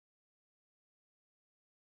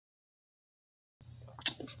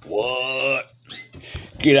What?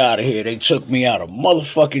 Get out of here. They took me out of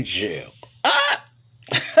motherfucking jail. Ah!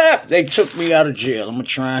 They took me out of jail. I'm going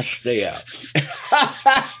to try and stay out.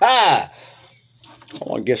 I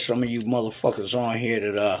want to get some of you motherfuckers on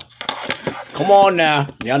here that, come on now.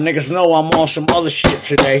 Y'all niggas know I'm on some other shit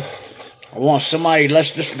today. I want somebody,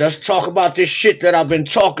 let's talk about this shit that I've been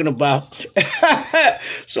talking about.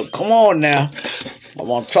 So come on now. I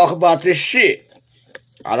want to talk about this shit.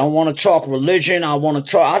 I don't want to talk religion. I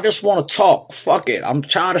just want to talk. Fuck it. I'm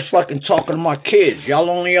tired of fucking talking to my kids. Y'all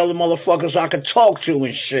only other motherfuckers I can talk to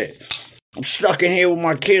and shit. I'm stuck in here with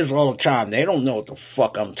my kids all the time. They don't know what the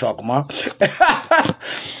fuck I'm talking about.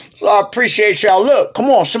 So I appreciate y'all. Look, come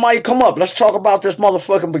on, somebody come up. Let's talk about this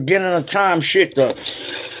motherfucking beginning of time shit.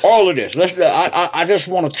 All of this. I just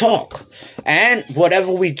want to talk. And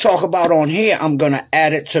whatever we talk about on here, I'm going to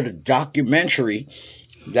add it to the documentary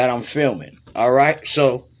that I'm filming. All right?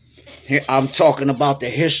 So here I'm talking about the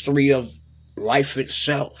history of life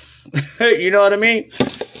itself. You know what I mean?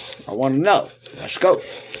 I want to know. Let's go.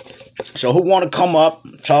 So who want to come up,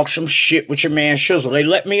 talk some shit with your man SHIZZLE? They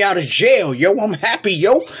let me out of jail, yo. I'm happy,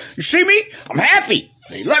 yo. You see me? I'm happy.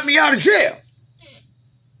 They let me out of jail.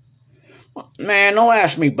 Man, don't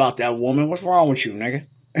ask me about that woman. What's wrong with you, nigga?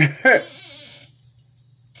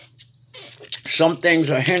 Some things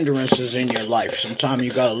are hindrances in your life. Sometimes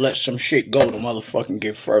you gotta let some shit go to motherfucking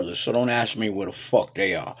get further. So don't ask me where the fuck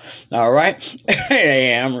they are. All right?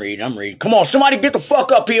 Yeah, I'm reading. Come on, somebody get the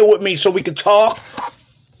fuck up here with me so we can talk.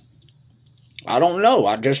 I don't know.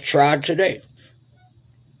 I just tried today.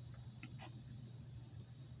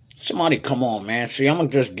 Somebody come on, man. See, I'm going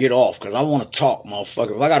to just get off because I want to talk,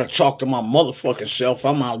 motherfucker. If I got to talk to my motherfucking self,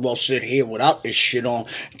 I might as well sit here without this shit on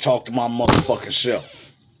and talk to my motherfucking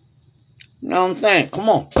self. You know what I'm saying? Come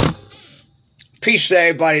on. Peace to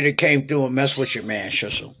everybody that came through and messed with your man,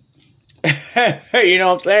 SHIZZLE. You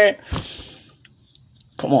know what I'm saying?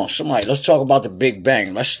 Come on, somebody. Let's talk about the Big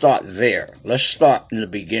Bang. Let's start there. Let's start in the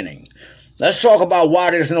beginning. Let's talk about why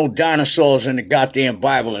there's no dinosaurs in the goddamn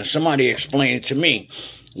Bible, and somebody explain it to me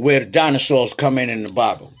where the dinosaurs come in the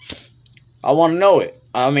Bible. I want to know it.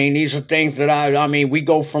 I mean, these are things that I mean, we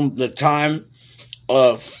go from the time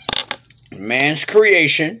of man's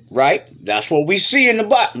creation, right? That's what we see in the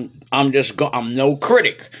Bible. I'm no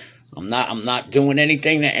critic. I'm not doing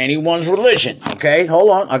anything to anyone's religion, okay? Hold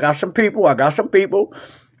on. I got some people. I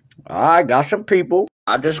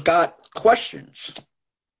just got questions.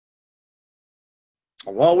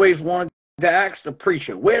 I've always wanted to ask the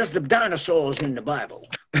preacher, where's the dinosaurs in the Bible?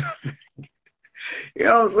 You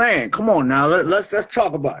know what I'm saying? Come on now, let's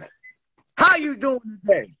talk about it. How you doing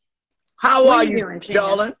today? How are you,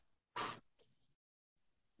 darling?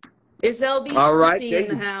 Is LBC all right, in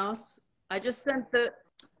the house? I just sent the...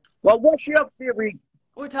 Well, what's your theory?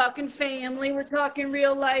 We're talking family. We're talking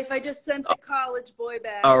real life. I just sent the college boy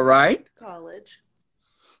back. All right. College.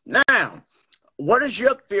 Now... what is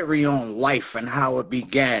your theory on life and how it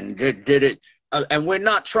began? Did it? And we're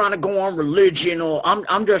not trying to go on religion, or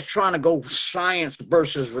I'm just trying to go science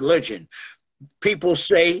versus religion. People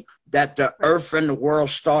say that the earth and the world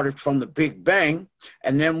started from the Big Bang,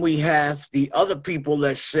 and then we have the other people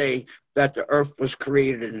that say that the earth was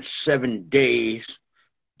created in 7 days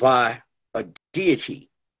by a deity.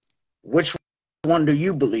 Which one do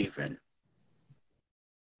you believe in?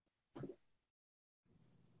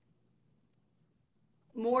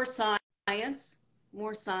 More science.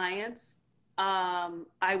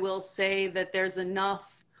 I will say that there's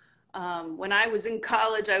enough. When I was in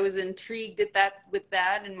college, I was intrigued with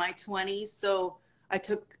that in my 20s. So I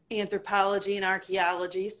took anthropology and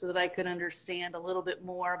archaeology so that I could understand a little bit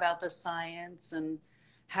more about the science and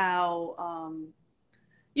how,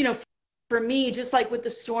 you know, for me, just like with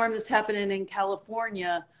the storm that's happening in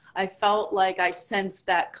California, I felt like I sensed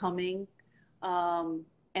that coming.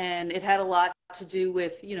 And it had a lot to do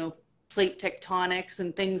with, you know, plate tectonics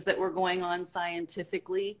and things that were going on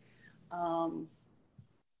scientifically.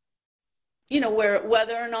 You know,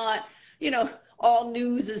 whether or not, you know, all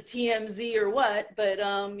news is TMZ or what, but,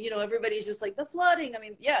 you know, everybody's just like the flooding. I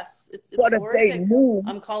mean, yes, it's horrific.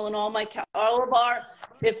 I'm calling all of our,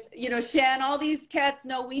 if, you know, Shan, all these cats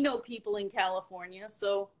know, we know people in California.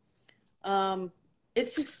 So,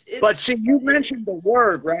 it's just... but see, you mentioned the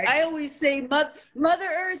word, right? I always say Mother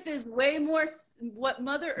Earth is way more... what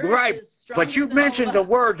Mother Earth right. is strong. But you mentioned the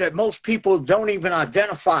word that most people don't even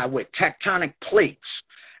identify with, tectonic plates.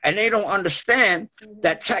 And they don't understand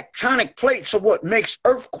that tectonic plates are what makes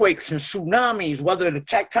earthquakes and tsunamis. Whether the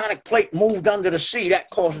tectonic plate moved under the sea, that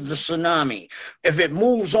causes the tsunami. If it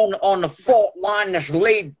moves on the fault line that's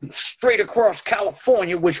laid straight across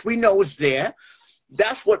California, which we know is there,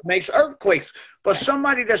 That's what makes earthquakes. But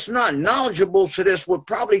somebody that's not knowledgeable to this would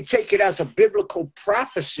probably take it as a biblical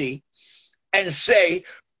prophecy and say,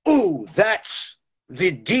 ooh, that's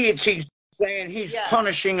the deity saying he's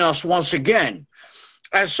punishing us once again.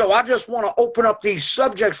 And so I just want to open up these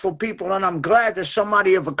subjects for people, and I'm glad that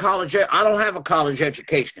somebody of a college, I don't have a college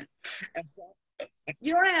education.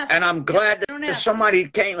 You don't have to. And I'm glad that somebody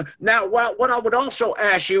came. Now, what I would also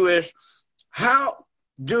ask you is, how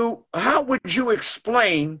would you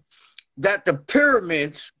explain that the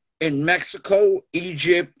pyramids in Mexico,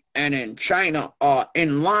 Egypt, and in China are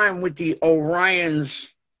in line with the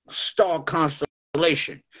Orion's star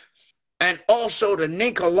constellation, and also the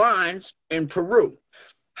Ninka lines in Peru?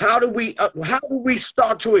 How do we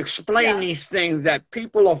start to explain these things that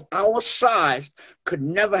people of our size could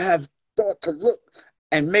never have thought to look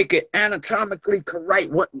and make it anatomically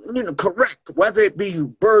correct? Correct, whether it be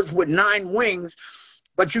birds with 9 wings,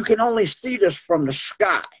 but you can only see this from the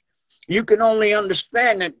sky. You can only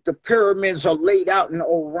understand that the pyramids are laid out in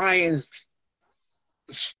Orion's,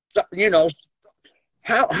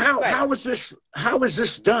 how is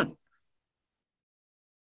this done?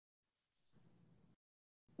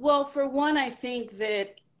 Well, for one, I think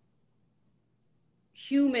that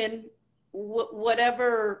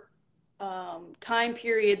whatever time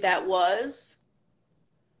period that was,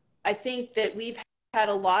 I think that we've had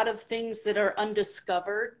a lot of things that are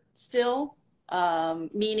undiscovered still,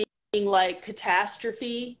 meaning like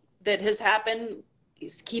catastrophe that has happened,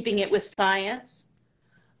 is keeping it with science.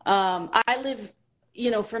 I live,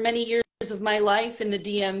 for many years of my life in the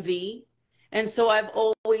DMV. And so I've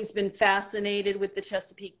always been fascinated with the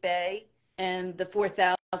Chesapeake Bay and the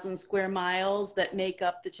 4,000 square miles that make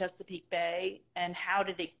up the Chesapeake Bay, and how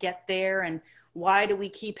did it get there, and why do we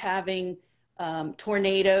keep having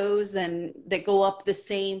tornadoes and that go up the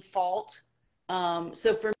same fault?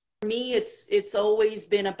 So for me, it's always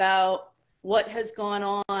been about what has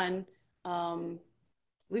gone on.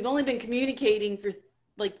 We've only been communicating for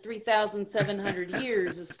like 3,700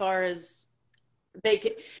 years, as far as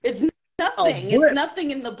it's nothing. It's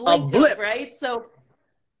nothing in the blink of, right? So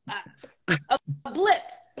a blip.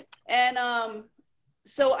 And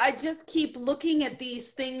so I just keep looking at these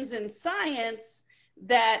things in science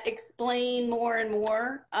that explain more and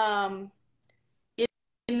more,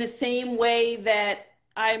 in the same way that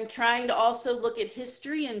I'm trying to also look at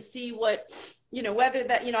history and see what, whether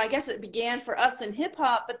that, I guess it began for us in hip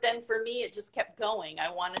hop, but then for me, it just kept going.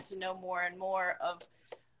 I wanted to know more and more of,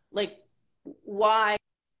 like, why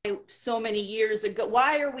so many years ago,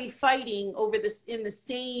 why are we fighting over this in the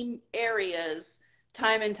same areas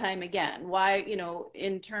time and time again? Why,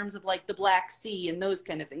 in terms of like the Black Sea and those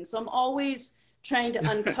kind of things. So I'm always trying to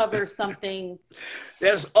uncover something.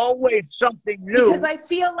 There's always something new. Because I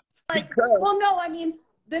feel well, no, I mean,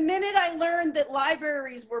 the minute I learned that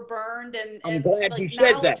libraries were burned and I'm glad like, you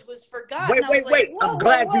said knowledge that. was forgotten. Wait. I'm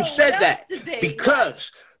glad you said that,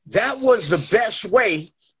 because that was the best way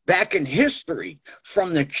back in history,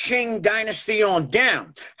 from the Qing dynasty on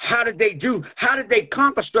down. How did they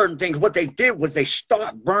conquer certain things? What they did was they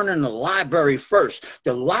start burning the library first.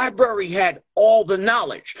 The library had all the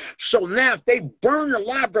knowledge. So now if they burn the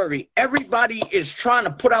library, everybody is trying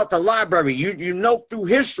to put out the library. You know, through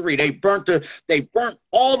history, they burnt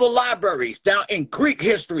all the libraries. Down in Greek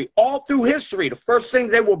history, all through history, the first thing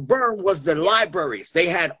they will burn was the libraries. They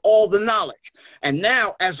had all the knowledge. And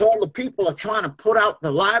now, as all the people are trying to put out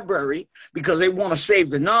the library because they want to save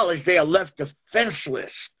the knowledge, they are left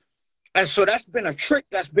defenseless. And so that's been a trick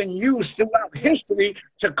that's been used throughout history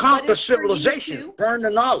to conquer civilization. Burn the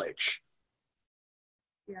knowledge.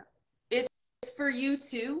 Yeah. It's for you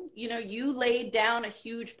too. You laid down a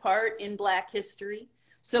huge part in Black history.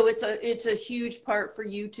 So it's a huge part for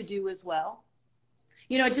you to do as well.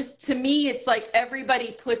 Just to me, it's like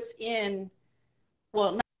everybody puts in,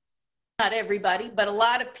 well, not everybody, but a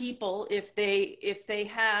lot of people, if they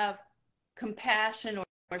have compassion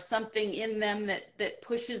or something in them that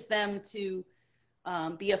pushes them to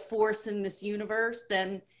be a force in this universe,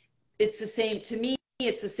 then it's the same. To me,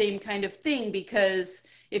 it's the same kind of thing, because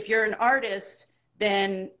if you're an artist,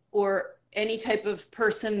 then, or any type of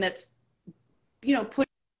person that's,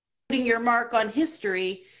 putting your mark on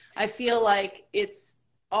history, I feel like it's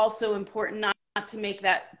also important not to make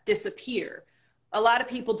that disappear. A lot of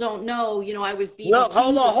people don't know, I was being. Well,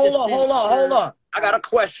 hold on. I got a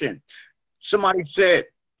question. Somebody said,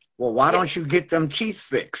 well, why don't you get them teeth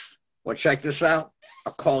fixed? Well, check this out. I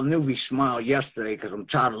called Nuvi Smile yesterday because I'm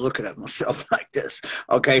tired of looking at myself like this.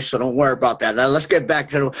 Okay, so don't worry about that. Now, let's get back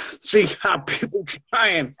to see how people try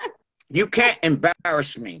and. You can't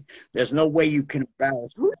embarrass me. There's no way you can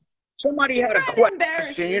embarrass me. somebody had a Trying to embarrass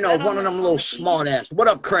question, you. you Is know, that one of them little smart ass. What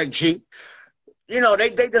up, Craig G? You know, they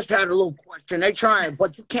just had a little question. They trying,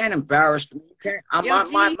 but you can't embarrass me. You can't. Yo,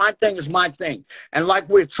 My thing is my thing. And like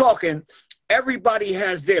we're talking, everybody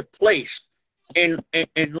has their place in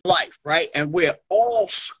life, right? And we're all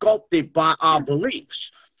sculpted by our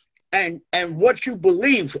beliefs. And what you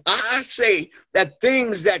believe, I say that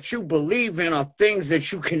things that you believe in are things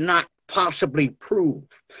that you cannot possibly prove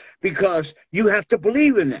because you have to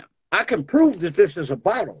believe in them. I can prove that this is a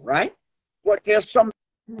bottle, right? But there's some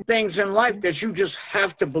things in life that you just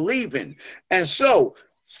have to believe in. And so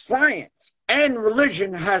science and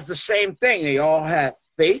religion has the same thing. They all have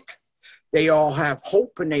faith, they all have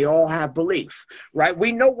hope, and they all have belief, right?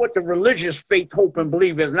 We know what the religious faith, hope, and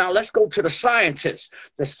belief is. Now let's go to the scientists.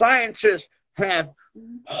 The scientists have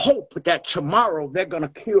hope that tomorrow they're going to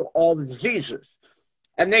cure all the diseases.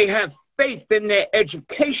 And they have faith in their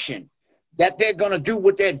education that they're going to do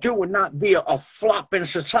what they're doing, not be a flop in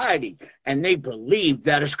society. And they believe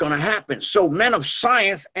that it's going to happen. So men of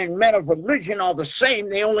science and men of religion are the same.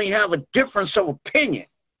 They only have a difference of opinion.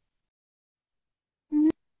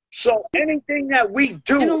 So anything that we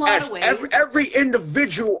do as every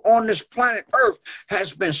individual on this planet Earth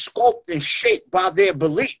has been sculpted and shaped by their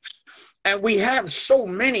beliefs. And we have so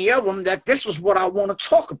many of them that this is what I want to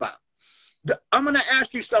talk about. I'm going to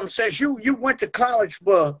ask you something. Says you went to college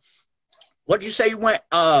for, what'd you say you went?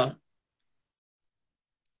 I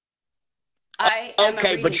am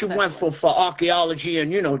okay, but you went for archaeology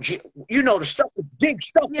and you know the stuff, the dig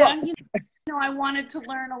stuff up. You know, I wanted to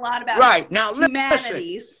learn a lot about now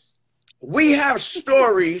humanities. Listen, we have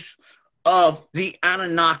stories of the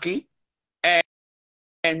Anunnaki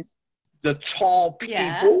and the tall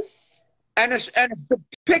people, and it's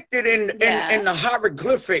depicted in the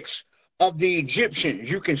hieroglyphics of the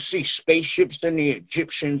Egyptians. You can see spaceships in the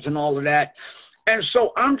Egyptians and all of that. And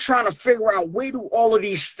so I'm trying to figure out, where do all of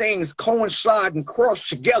these things coincide and cross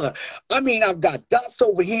together? I mean, I've got dots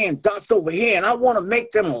over here and dots over here, and I want to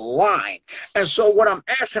make them align. And so what I'm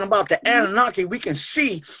asking about the Anunnaki, we can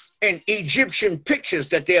see in Egyptian pictures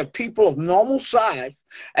that they are people of normal size.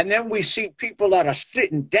 And then we see people that are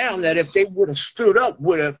sitting down that if they would have stood up,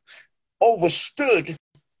 would have overstood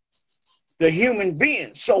the human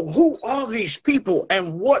being. So who are these people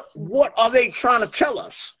and what are they trying to tell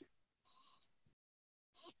us?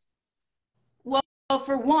 Well,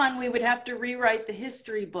 for one, we would have to rewrite the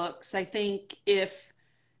history books, I think,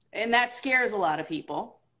 and that scares a lot of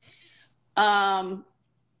people. It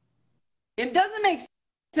doesn't make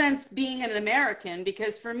sense being an American,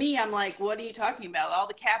 because for me, I'm like, what are you talking about? All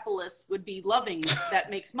the capitalists would be loving that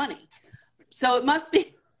makes money. So it must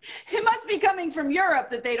be coming from Europe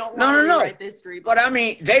that they don't want to rewrite the history books. But I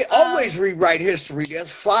mean, they always rewrite history. There's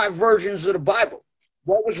 5 versions of the Bible.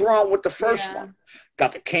 What was wrong with the first one?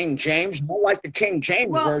 Got the King James. I like the King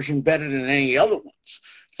James version better than any other ones.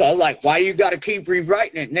 So like, why you got to keep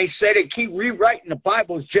rewriting it? And they say they keep rewriting the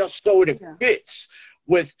Bible just so it fits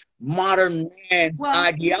with modern man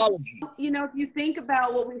ideology. You know, if you think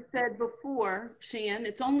about what we said before, Shan,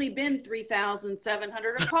 it's only been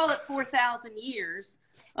 3,700, or call it 4,000 years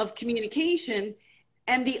of communication.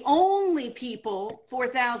 And the only people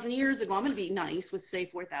 4,000 years ago, I'm going to be nice with say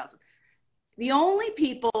 4,000. The only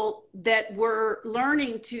people that were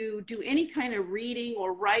learning to do any kind of reading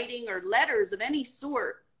or writing or letters of any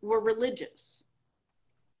sort were religious.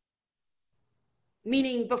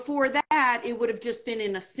 Meaning before that, it would have just been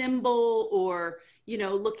in a symbol or, you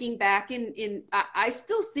know, looking back I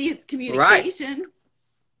still see it's communication,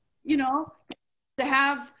 you know,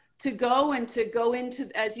 to go into,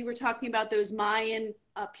 as you were talking about those Mayan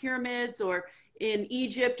pyramids, or in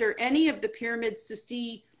Egypt or any of the pyramids, to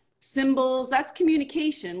see symbols. That's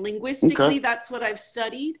communication. Linguistically, that's what I've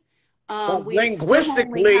studied.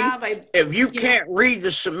 Linguistically, if you can't read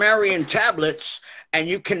the Sumerian tablets, and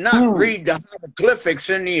you cannot read the hieroglyphics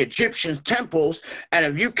in the Egyptian temples, and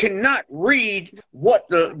if you cannot read what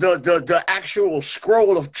the actual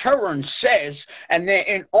scroll of Turin says, and they're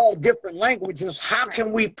in all different languages, how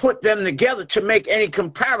can we put them together to make any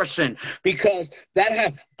comparison? Because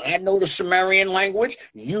I know the Sumerian language,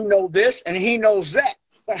 you know this, and he knows that.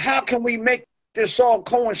 But how can we make this all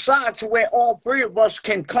coincide to where all 3 of us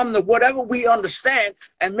can come to whatever we understand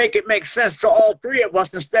and make it make sense to all 3 of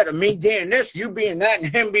us, instead of me being this, you being that, and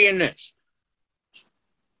him being this?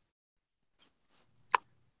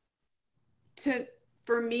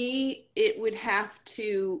 For me, it would have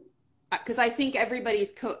to, because I think everybody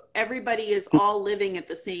is all living at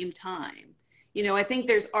the same time. You know, I think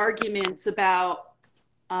there's arguments about,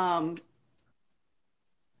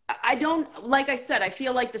 I don't, like I said, I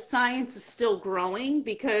feel like the science is still growing,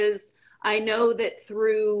 because I know that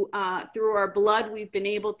through our blood, we've been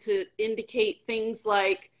able to indicate things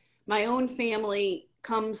like my own family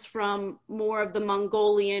comes from more of the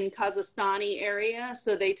Mongolian, Kazakhstani area.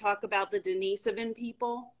 So they talk about the Denisovan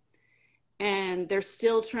people, and they're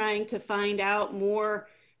still trying to find out more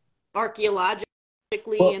archaeologically,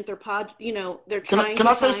 you know, they're trying to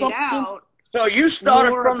find out. So you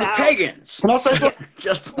started from the pagans. Can I say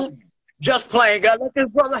something? Just playing. God, let this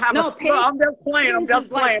brother have no, I'm just playing. I'm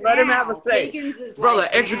just playing. Let him have a say. Brother,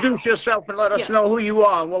 introduce yourself and let us know who you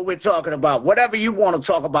are and what we're talking about. Whatever you want to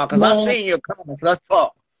talk about, because I've seen your comments. Let's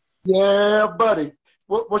talk. Yeah, buddy.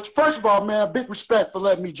 Well, first of all, man, big respect for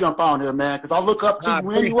letting me jump on here, man, because I look up to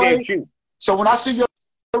you anyway. So when I see your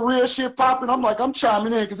real shit popping, I'm like, I'm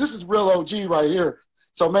chiming in because this is real OG right here.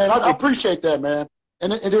 So, man, I appreciate that, man.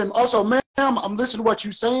 And then also, ma'am, I'm listening to what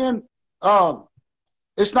you're saying.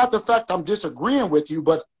 It's not the fact I'm disagreeing with you,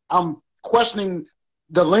 but I'm questioning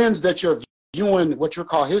the lens that you're viewing what you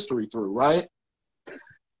call history through, right?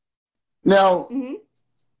 Now,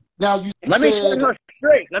 now you let me set her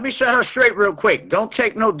straight. Let me set her straight real quick. Don't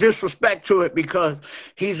take no disrespect to it because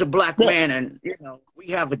he's a black man, and you know we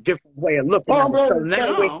have a different way of looking at it. So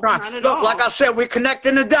now we're trying. Look, like I said, we're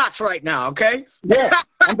connecting the dots right now. Okay? Yeah,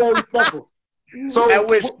 I'm very respectful. So and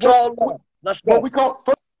let's go. What we call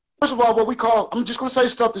first of all, what we call, I'm just going to say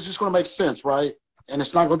stuff that's just going to make sense, right? And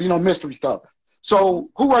it's not going to be no mystery stuff.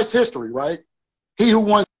 So who writes history, right? He who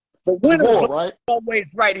wins the war, right? Always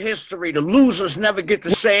write history. The losers never get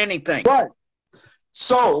to say anything. Right.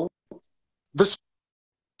 So the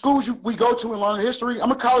schools we go to and learn history,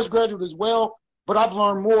 I'm a college graduate as well, but I've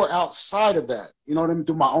learned more outside of that. You know what I mean?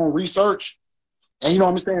 Through my own research. And you know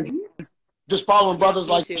what I'm saying? Just following brothers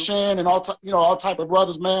like Shan and all type of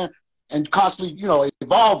brothers, man. And constantly, you know,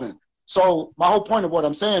 evolving. So my whole point of what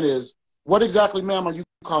I'm saying is, what exactly, ma'am, are you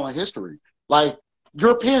calling history? Like,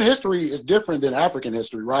 European history is different than African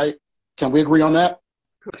history, right? Can we agree on that?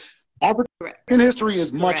 African history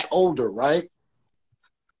is much older, right?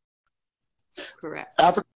 Correct.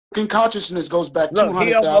 African consciousness goes back 200,000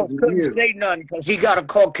 years. He almost couldn't say nothing because he got a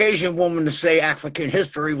Caucasian woman to say African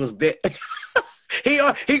history was big. He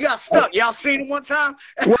got stuck. Y'all seen him one time?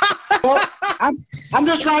 Well, I'm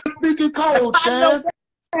just trying to speak in code, Shan.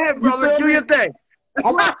 Go ahead, brother. Do your thing.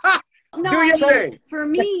 No, do your thing. For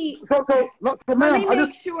me, let me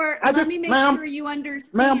make sure you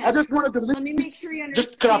understand. Ma'am, I just wanted to let me make sure you understand.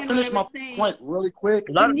 Just can I finish my point really quick?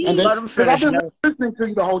 Let him finish. I've been listening to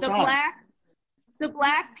you the whole time. The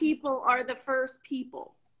black people are the first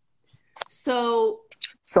people. So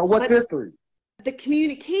what's history? The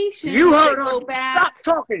communication you heard her. Go back,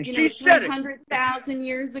 stop talking. She said it 300,000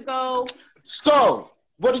 years ago. So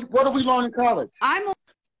what do we learn in college? I'm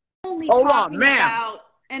only talking about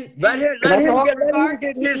let him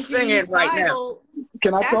get his thing in right now.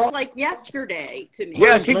 Can I talk? That's like yesterday to me.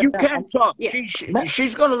 Yes, you can talk. Yeah.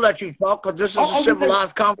 She's going to let you talk because this is a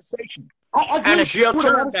civilized conversation. And it's your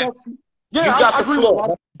turn now. Yeah, you got the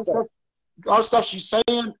floor. All the stuff she's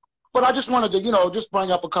saying. But I just wanted to, you know, just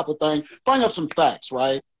bring up a couple things, bring up some facts,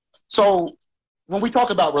 right? So when we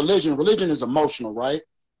talk about religion, religion is emotional, right?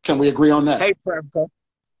 Can we agree on that? Hey, Premco.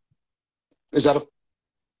 Is that a...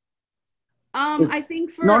 I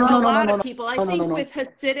think for a lot of people, I think with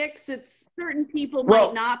Hasidics, it's certain people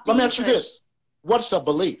might not be. Let me ask you this. What's a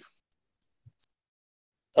belief?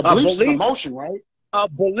 A belief is an emotion, right? A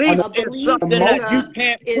belief is something that you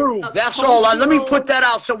can't prove. That's all. Let me put that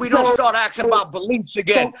out so we don't start asking about beliefs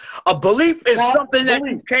again. A belief is something that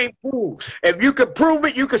you can't prove. If you could prove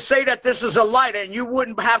it, you could say that this is a light and you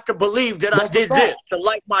wouldn't have to believe that I did this to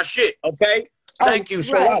light my shit, okay? Thank you.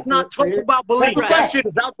 So let's not talk about belief. That shit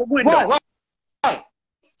is out the window. Right.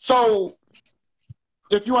 So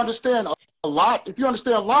if you understand if you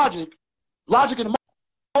understand logic and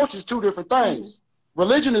emotion is two different things.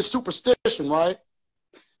 Religion is superstition, right?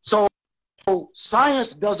 So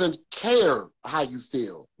science doesn't care how you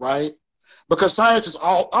feel, right? Because science is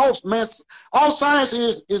all science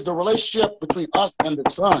is the relationship between us and the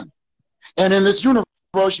sun. And in this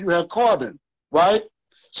universe, you have carbon, right?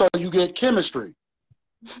 So you get chemistry.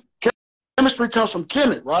 Chemistry comes from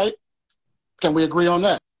chemit, right? Can we agree on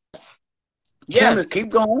that? Yes, keep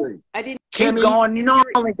going. Keep going. You know, I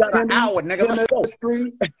only got an hour, nigga. Let's go.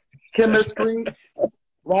 Chemistry,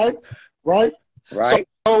 right?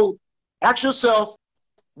 So ask yourself,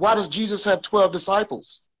 why does Jesus have 12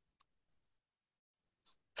 disciples?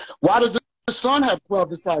 Why does the Son have 12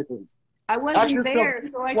 disciples? I wasn't there,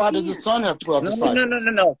 so I why does the Son have 12 disciples?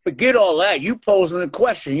 No. Forget all that. You posing the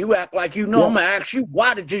question. You act like you know. I'm going to ask you,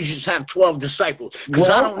 why did Jesus have 12 disciples? Because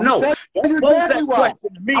I don't know. Don't pose that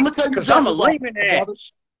question to me because I'm a layman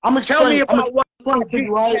ass. Tell me about what Jesus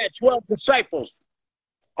right? had 12 disciples.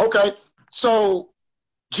 Okay, so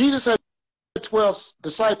Jesus had 12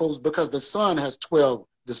 disciples because the Son has 12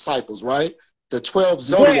 disciples, right? The 12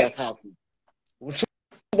 zodiac houses.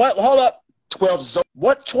 What? Hold up. 12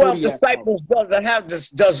 what 12 disciples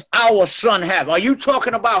does our sun have? Are you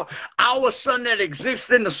talking about our sun that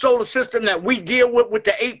exists in the solar system that we deal with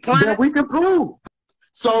the 8 planets? That we can prove.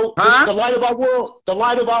 So the light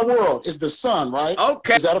of our world is the sun, right?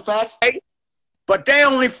 Okay. Is that a fact? But they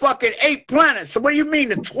only fucking 8 planets. So what do you mean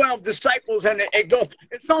the 12 disciples and it goes?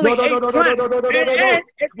 It's only 8 planets.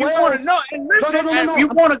 If you want to know, and listen, if you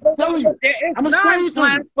want to go, there is 9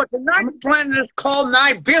 planets, but the 9th planet is called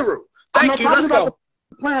Nibiru. Thank you. Let's go.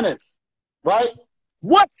 Planets, right?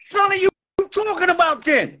 What sun are you talking about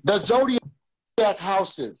then? The zodiac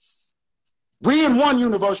houses. We in one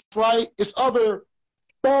universe, right? It's other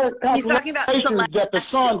third calculations that the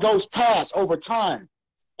sun goes past over time.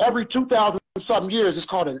 Every 2,000 something years, it's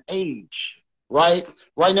called an age, right?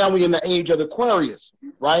 Right now we're in the age of the Aquarius,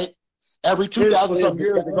 right? Every 2,000 something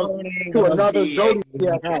years, it goes to another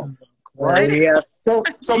zodiac house, right? Yes. So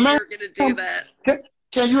man, you're gonna do that.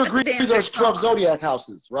 Can you agree there's 12 zodiac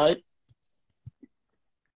houses, right?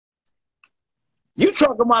 You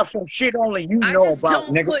talking about some shit only you know about,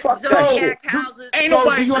 nigga. Fuck that shit. Ain't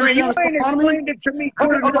nobody agree. You ain't explained it to me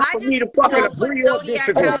clear enough for me to fucking agree or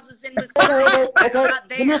disagree. Okay.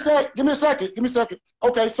 Give me a second.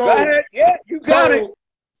 Okay, so go ahead. Yeah, you got it.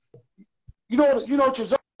 You know what your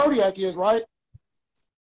zodiac is, right?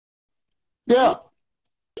 Yeah.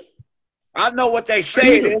 I know what they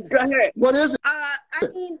say it is. Go ahead. What is it? I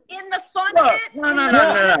mean, in the fun of it.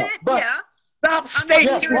 No. Yeah. Stop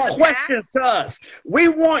stating your questions to us. We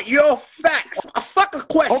want your facts. Fuck a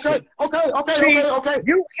question. Okay.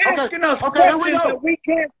 You asking us questions that we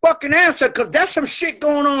can't fucking answer because that's some shit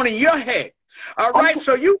going on in your head. All right?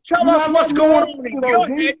 So you tell us what's going on in your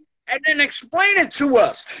head and then explain it to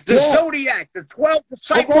us. The zodiac, the 12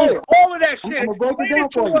 disciples, all of that shit. Explain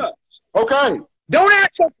it to us. Okay. Don't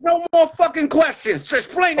ask us no more fucking questions. Just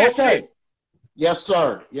explain that shit. Yes,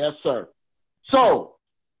 sir. So,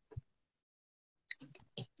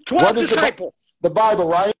 12 disciples. The Bible,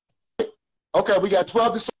 right? Okay, we got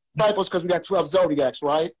 12 disciples because we got 12 zodiacs,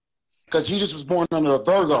 right? Because Jesus was born under a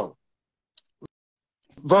Virgo.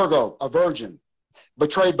 A virgin.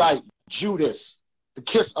 Betrayed by Judas, the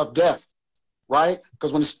kiss of death, right?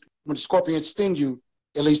 Because when the scorpion stings you,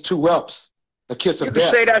 it leaves 2 whelps. The kiss of death. You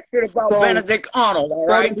can say that shit about Benedict Arnold, all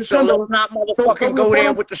right? So let's not motherfucking go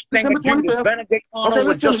there with the sting of Judas. Benedict Arnold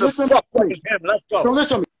was just a fuck with him. Let's go. So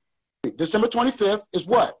listen to me. December 25th is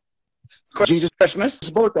what? Jesus' Christmas.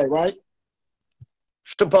 His birthday, right?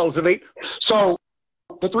 Supposedly. So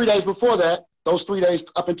the 3 days before that, those 3 days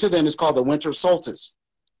up until then is called the winter solstice.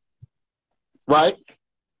 Right?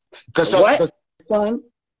 Because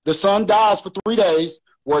the sun dies for 3 days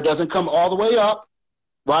where it doesn't come all the way up,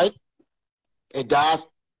 right? It dies.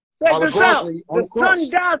 Check this out. The sun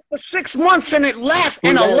dies for 6 months and it lasts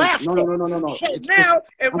in Alaska. No. So now,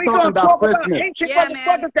 if we're going to talk about ancient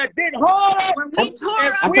motherfuckers that did hard, I'm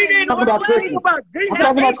talking about Christmas. I'm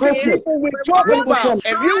talking about Christmas. We're talking about.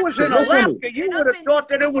 If you was in Alaska, you would have thought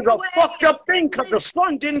that it was a fucked up thing because the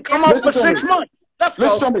sun didn't come up for 6 months. Let's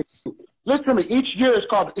go. Listen to me. Each year it's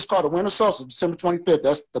called the winter solstice, December 25th.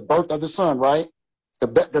 That's the birth of the sun, right? The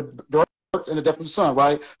birth and the death of the sun,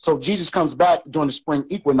 right? So Jesus comes back during the spring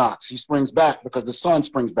equinox. He springs back because the sun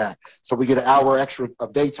springs back. So we get an hour extra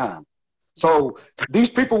of daytime. So these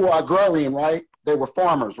people were agrarian, right? They were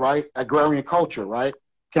farmers, right? Agrarian culture, right?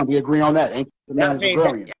 Can we agree on that? Ain't the man is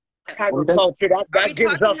agrarian? Agriculture, that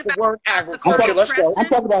gives us the word agriculture. Let's go. I'm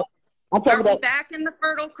talking about back in the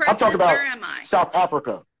Fertile Crescent. I'm talking about Where am I? South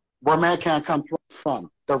Africa, where mankind comes from,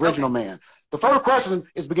 the original man. The Fertile Crescent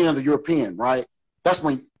is beginning of the European, right? That's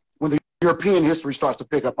when the European history starts to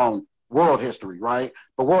pick up on world history, right?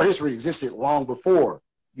 But world history existed long before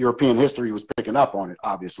European history was picking up on it,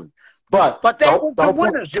 obviously. But they were the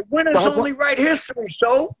winners. The winners only write history,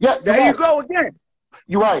 so there you go again.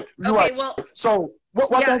 You're right. Well, so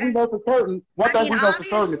what thing we know for certain? What thing we know for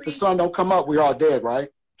certain? If the sun don't come up, we're all dead, right?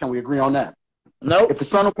 Can we agree on that? No. If the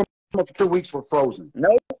sun don't come up for 2 weeks, we're frozen.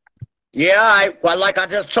 No. Yeah, well, like I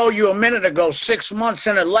just told you a minute ago, 6 months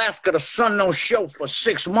in Alaska, the sun don't show for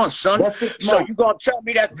 6 months, son. So you gonna tell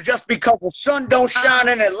me that just because the sun don't shine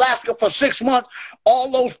in Alaska for 6 months,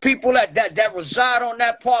 all those people that reside on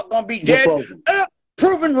that part gonna be dead?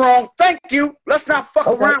 Proven wrong. Thank you. Let's not fuck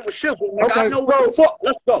around with SHIZZLE. I know what the fuck.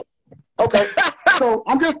 Let's go. Okay. So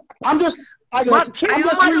I'm just. My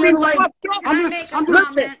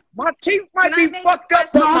teeth might be fucked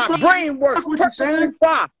up, but my brain works perfectly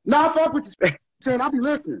fine. No, I fuck with you. saying? I'll be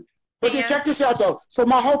listening. But then check this out, though. So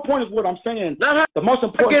my whole point is what I'm saying. The most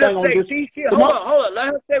important thing on this. Hold on.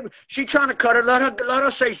 Let her say. She trying to cut her. Let her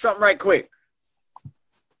say something right quick.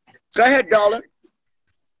 Go ahead, darling.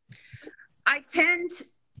 I tend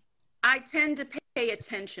to pay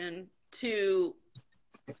attention to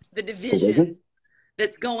the division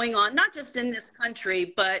that's going on, not just in this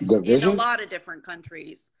country, but in a lot of different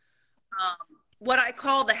countries. What I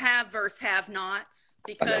call the have versus have-nots,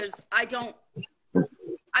 because I just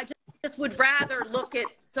would rather look at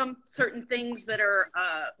some certain things that are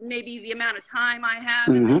maybe the amount of time I have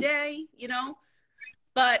in the day, you know.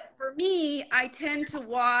 But for me, I tend to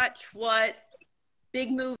watch what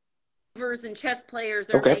big movers and chess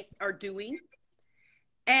players are doing.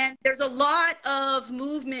 And there's a lot of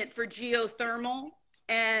movement for geothermal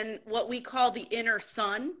and what we call the inner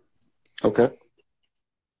sun. Okay.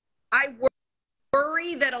 I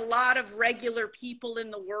worry that a lot of regular people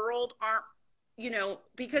in the world aren't, you know,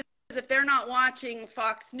 because if they're not watching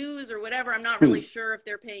Fox News or whatever, I'm not really sure if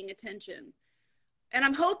they're paying attention. And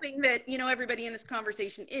I'm hoping that, you know, everybody in this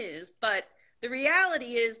conversation is, but the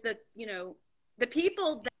reality is that, you know, the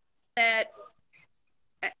people that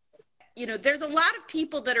you know, there's a lot of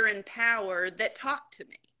people that are in power that talk to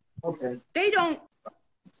me. Okay. They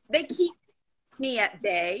keep me at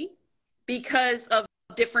bay because of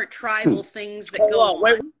different tribal things that go on.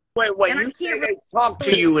 Wait. You say they talk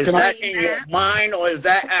to you. Is that in your mind, or is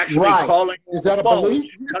that actually calling you? Is that a belief?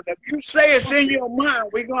 If you say it's in your mind,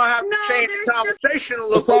 we're going to have to change the conversation a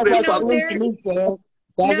little bit. No.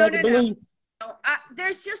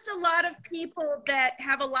 There's just a lot of people that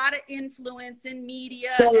have a lot of influence in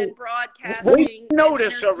media and broadcasting. We know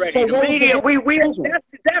this already. The media,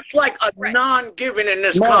 that's like a non-given in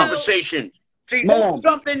this conversation. See, that's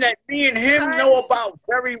something that me and him know about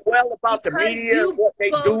very well about the media and what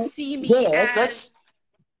they do.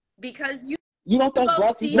 Because you don't think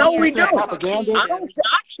black people no, we don't. Propaganda? I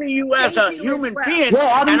see you as a human being, and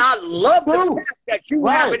I love the fact that you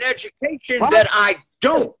have an education that I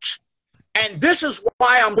don't. And this is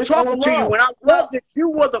why I'm talking to you. And I love that you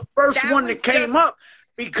were the first one that came up,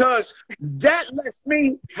 because that lets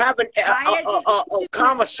me have a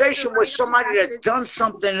conversation with somebody that's done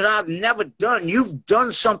something that I've never done. You've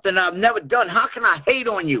done something I've never done. How can I hate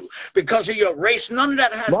on you because of your race? None of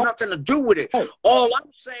that has nothing to do with it. All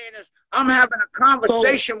I'm saying is I'm having a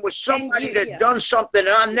conversation with somebody that done something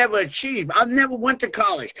that I never achieved. I never went to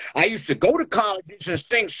college. I used to go to colleges and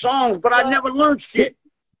sing songs, but I never learned shit.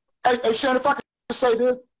 Hey, Shan, if I could say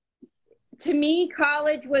this. To me,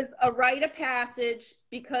 college was a rite of passage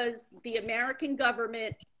because the American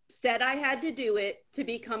government said I had to do it to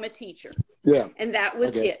become a teacher. Yeah. And that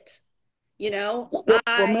was it. You know,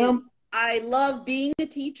 I love being a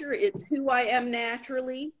teacher. It's who I am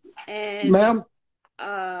naturally. And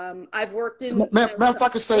I've worked in... if I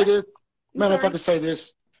could say this. If I could say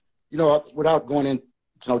this, you know, without going into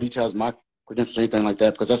no details, my credentials or anything like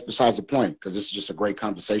that, because that's besides the point, because this is just a great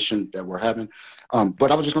conversation that we're having.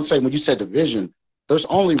 But I was just going to say, when you said division, there's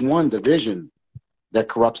only one division that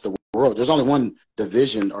corrupts the world. There's only one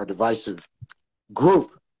division or divisive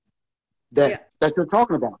group that you're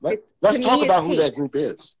talking about. Let's talk about who that group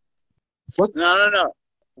is. No.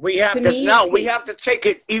 We have we have to take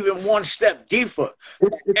it even one step deeper.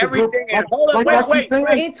 Everything is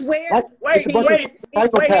it's where the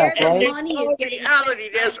money is getting. In reality,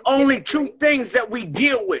 there's only two things that we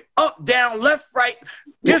deal with: up, down, left, right,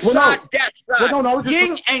 this side, that side,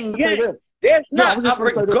 yin and yang. There's not,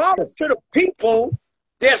 regardless to the people.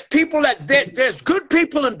 There's people there's good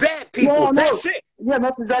people and bad people. That's it. Yeah,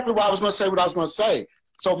 that's exactly what I was going to say. What I was going to say.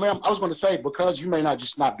 So, ma'am, I was going to say, because you may not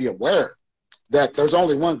be aware that there's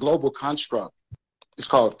only one global construct. It's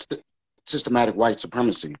called systematic white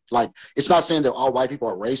supremacy. Like, it's not saying that all white people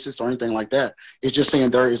are racist or anything like that. It's just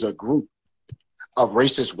saying there is a group of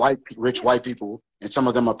racist rich white people, and some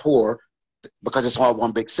of them are poor, because it's all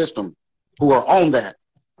one big system, who are on that.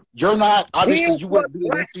 You're not, obviously, you wouldn't be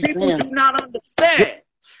in MC People do not understand.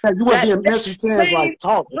 You wouldn't be in MC Shan's like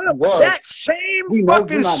talk. That same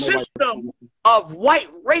fucking system of white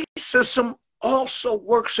racism also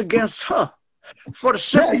works against her. For the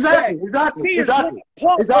simple fact, she is part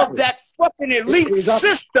of that fucking elite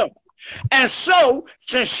system. And so,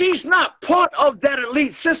 since she's not part of that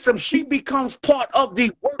elite system, she becomes part of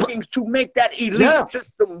the workings to make that elite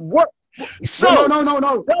system work. So,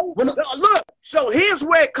 look, so here's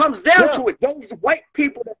where it comes down to it. Those white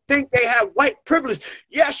people that think they have white privilege,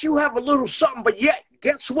 yes, you have a little something, but yet,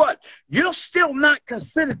 guess what? You're still not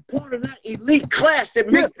considered part of that elite class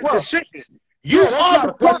that makes the decisions. You are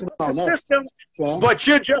the part of the system, but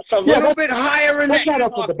you're just a little bit higher in the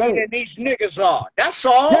hierarchy than these niggas are. That's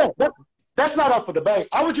all. that's not up for debate.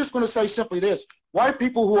 I was just going to say simply this. White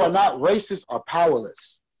people who are not racist are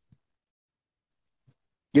powerless.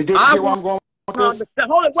 You did hear where I'm going with this?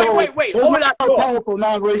 Hold it, wait. There's Hold it no out. powerful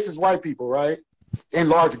non-racist white people, right? In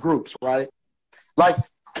large groups, right? Like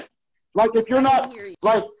if you're not,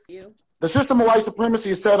 like, the system of white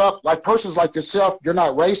supremacy is set up, like persons like yourself, you're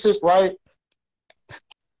not racist, right?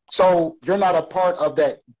 So you're not a part of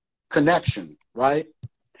that connection, right?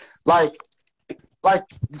 Like,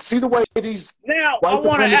 see the way these now I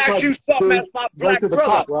want to ask you something as my black brother.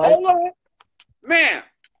 Top, right? Hold on, man.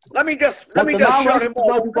 Let me just shut him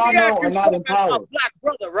off. Let me ask you something as my black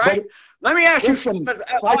brother, right? Let me ask you something.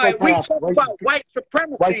 All right, we talk about white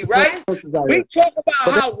supremacy, right? We talk about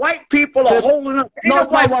how white people are holding us. No,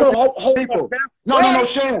 it's not white people. No,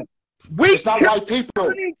 Shan. It's not white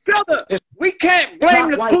people. Each other. We can't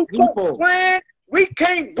blame the Ku Klux Klan. We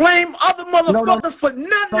can't blame other motherfuckers for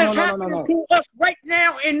nothing that's happening to us right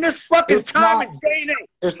now in this fucking time and day and age.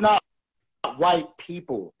 It's not white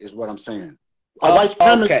people, is what I'm saying. A white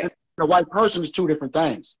supremacist and a white person is two different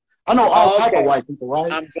things. I know all type of white people,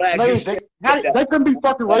 right? I'm glad they couldn't be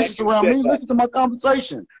fucking racist around me. Listen to my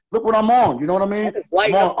conversation. Look what I'm on. You know what I mean?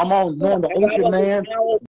 I'm on knowing the ocean, man.